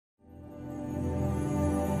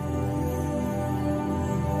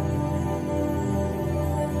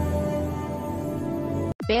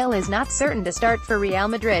Bale is not certain to start for Real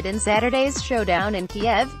Madrid in Saturday's showdown in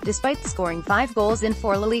Kiev, despite scoring 5 goals in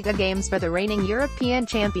 4 LaLiga games for the reigning European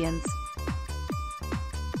champions.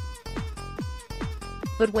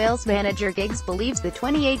 But Wales manager Giggs believes the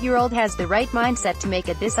 28-year-old has the right mindset to make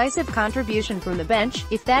a decisive contribution from the bench,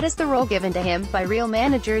 if that is the role given to him by Real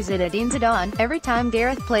manager Zinedine Zidane. Every time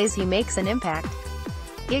Gareth plays he makes an impact,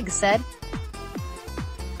 Giggs said.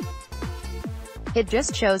 It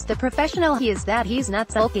just shows the professional he is that he's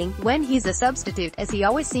not sulking when he's a substitute, as he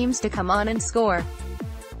always seems to come on and score.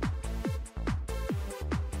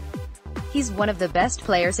 He's one of the best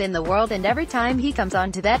players in the world, and every time he comes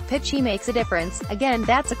onto that pitch he makes a difference. Again,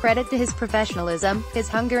 that's a credit to his professionalism, his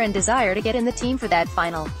hunger and desire to get in the team for that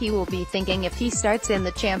final. He will be thinking if he starts in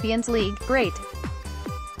the Champions League, great.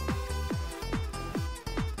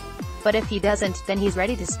 But if he doesn't, then he's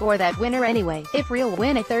ready to score that winner anyway. If Real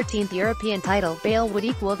win a 13th European title, Bale would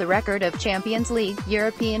equal the record of Champions League,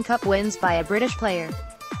 European Cup wins by a British player.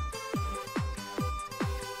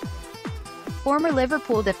 Former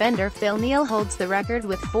Liverpool defender Phil Neal holds the record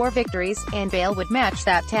with 4 victories, and Bale would match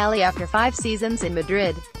that tally after 5 seasons in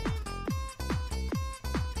Madrid.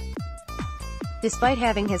 Despite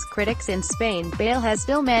having his critics in Spain, Bale has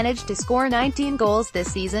still managed to score 19 goals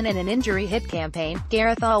this season in an injury-hit campaign.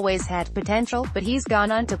 Gareth always had potential, but he's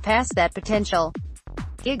gone on to pass that potential,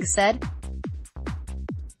 Giggs said.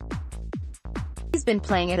 He's been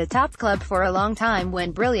playing at a top club for a long time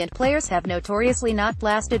when brilliant players have notoriously not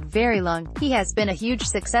lasted very long. He has been a huge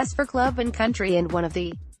success for club and country and one of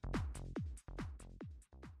the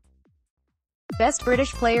best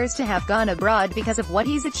British players to have gone abroad because of what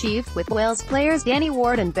he's achieved. With Wales players Danny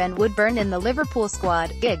Ward and Ben Woodburn in the Liverpool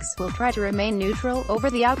squad, Giggs will try to remain neutral over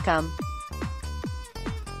the outcome.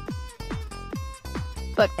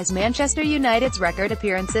 But, as Manchester United's record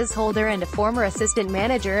appearances holder and a former assistant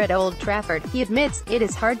manager at Old Trafford, he admits, it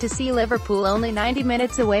is hard to see Liverpool only 90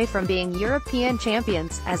 minutes away from being European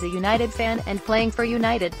champions. As a United fan, and playing for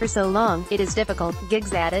United for so long, it is difficult,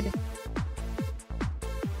 Giggs added.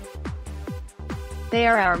 They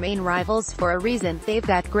are our main rivals for a reason. They've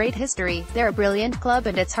got great history, they're a brilliant club,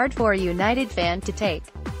 and it's hard for a United fan to take.